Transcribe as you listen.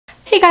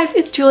Hey guys,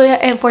 it's Julia,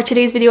 and for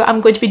today's video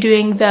I'm going to be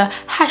doing the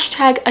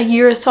hashtag a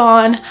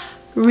yearathon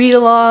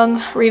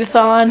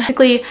readathon.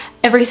 Basically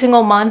every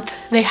single month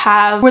they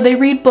have where they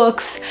read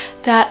books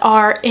that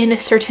are in a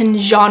certain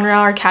genre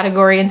or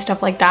category and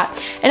stuff like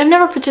that. And I've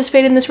never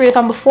participated in this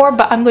readathon before,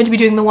 but I'm going to be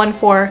doing the one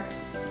for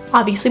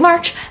obviously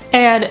March,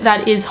 and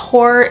that is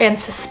horror and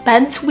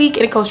suspense week,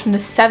 and it goes from the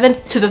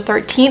 7th to the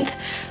 13th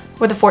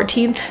or the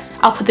 14th.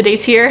 I'll put the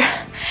dates here.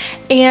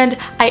 And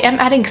I am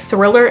adding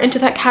thriller into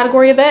that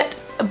category a bit,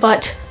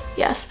 but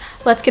yes,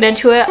 let's get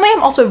into it. I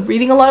am also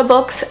reading a lot of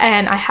books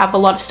and I have a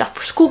lot of stuff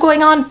for school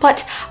going on,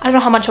 but I don't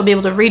know how much I'll be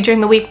able to read during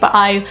the week, but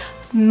I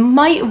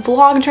might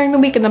vlog during the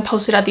week and then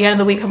post it at the end of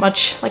the week how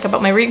much, like,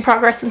 about my reading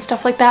progress and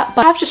stuff like that.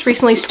 But I've just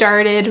recently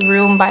started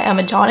Room by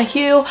Emma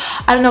Donoghue.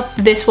 I don't know if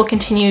this will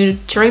continue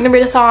during the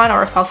readathon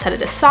or if I'll set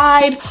it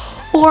aside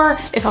or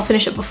if I'll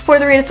finish it before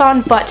the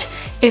readathon, but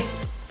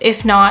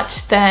if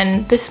not,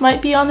 then this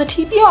might be on the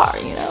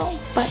TBR, you know,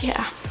 but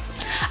yeah.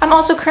 I'm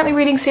also currently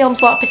reading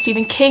Salem's Lot by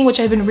Stephen King, which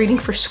I've been reading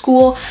for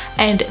school,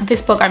 and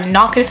this book I'm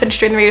not going to finish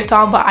during the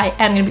readathon, but I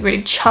am going to be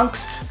reading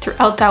chunks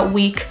throughout that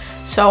week,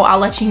 so I'll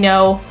let you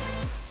know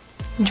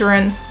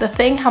during the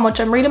thing how much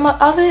I'm reading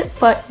of it.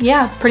 But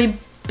yeah, pretty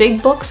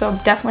big book, so I'm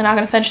definitely not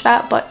going to finish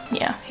that, but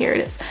yeah, here it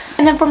is.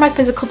 And then for my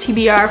physical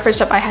TBR,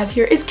 first up I have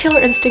here is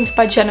Killer Instinct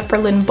by Jennifer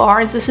Lynn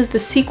Barnes. This is the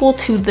sequel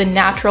to The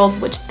Naturals,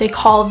 which they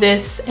call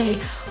this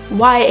a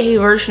YA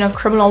version of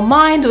Criminal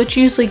Minds, which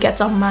usually gets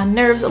on my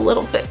nerves a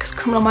little bit because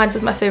Criminal Minds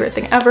is my favorite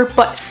thing ever,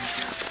 but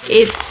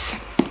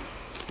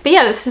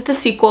yeah, this is the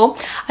sequel.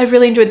 I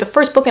really enjoyed the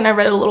first book and I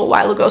read it a little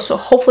while ago, so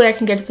hopefully I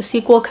can get to the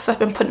sequel because I've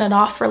been putting it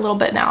off for a little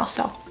bit now,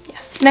 so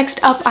yes.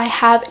 Next up I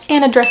have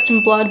Anna Dressed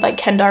in Blood by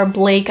Kendar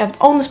Blake. I've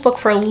owned this book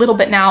for a little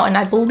bit now, and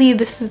I believe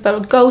this is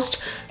about a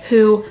ghost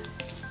who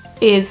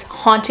is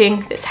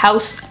haunting this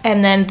house,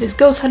 and then this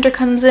ghost hunter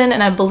comes in,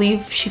 and I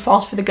believe she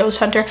falls for the ghost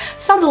hunter.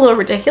 Sounds a little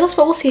ridiculous,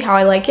 but we'll see how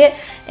I like it.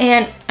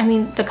 And I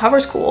mean, the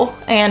cover's cool,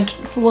 and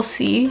we'll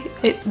see.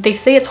 They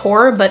say it's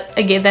horror, but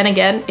then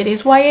again, it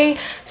is YA,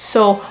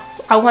 so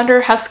I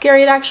wonder how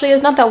scary it actually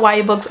is. Not that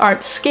YA books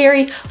aren't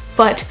scary,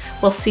 but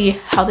we'll see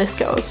how this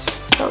goes,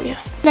 so yeah.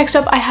 Next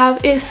up I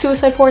have is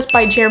Suicide Forest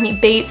by Jeremy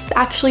Bates. It's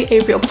actually a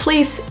real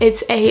place.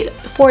 It's a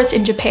forest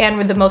in Japan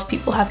where the most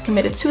people have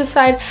committed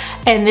suicide,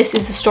 and this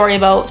is a story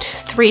about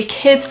 3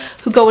 kids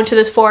who go into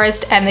this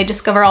forest and they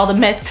discover all the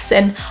myths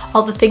and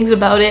all the things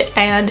about it,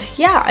 and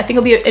yeah, I think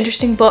it'll be an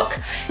interesting book.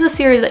 It's a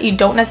series that you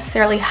don't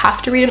necessarily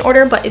have to read in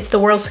order, but it's the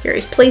world's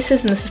scariest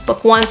places, and this is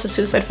book 1, so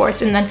Suicide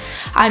Forest, and then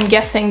I'm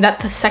guessing that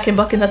the second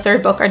book and the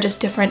third book are just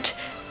different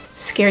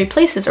scary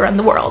places around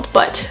the world.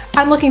 But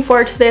I'm looking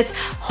forward to this.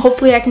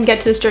 Hopefully I can get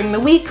to this during the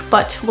week,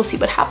 but we'll see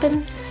what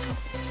happens.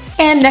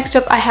 And next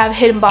up I have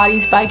Hidden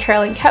Bodies by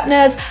Caroline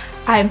Kepnes.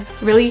 I'm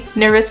really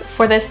nervous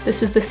for this.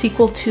 This is the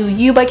sequel to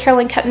You by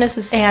Caroline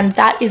Kepnes, and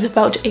that is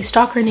about a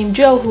stalker named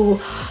Joe who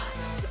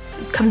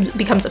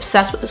becomes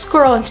obsessed with this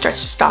girl and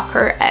starts to stalk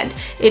her, and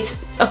it's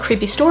a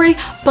creepy story.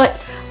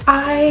 But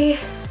I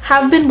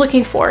have been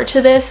looking forward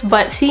to this,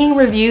 but seeing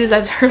reviews,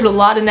 I've heard a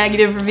lot of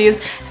negative reviews,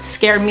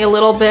 scared me a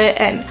little bit,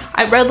 and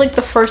I read like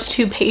the first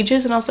 2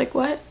 pages and I was like,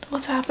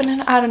 what's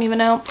happening? I don't even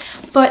know.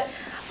 But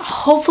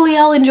hopefully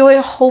I'll enjoy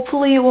it.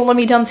 Hopefully it won't let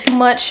me down too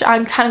much.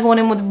 I'm kind of going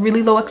in with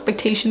really low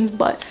expectations,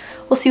 but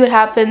we'll see what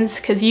happens,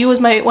 because You was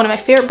one of my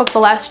favorite books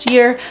of last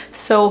year,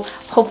 so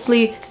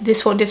hopefully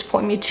this won't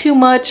disappoint me too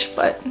much,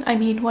 but I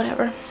mean,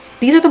 whatever.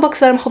 These are the books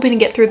that I'm hoping to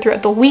get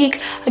throughout the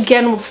week.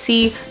 Again, we'll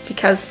see,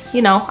 because,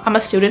 you know, I'm a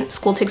student.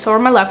 School takes over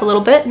my life a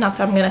little bit. Not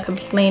that I'm going to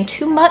complain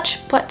too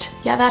much, but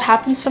yeah, that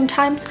happens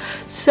sometimes.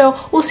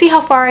 So we'll see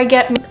how far I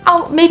get.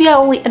 Maybe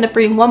I'll only end up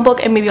reading 1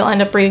 book, and maybe I'll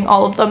end up reading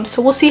all of them.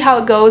 So we'll see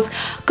how it goes.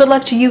 Good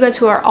luck to you guys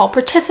who are all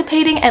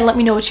participating, and let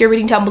me know what you're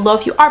reading down below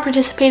if you are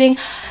participating.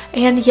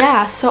 And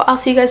yeah, so I'll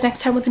see you guys next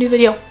time with a new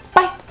video.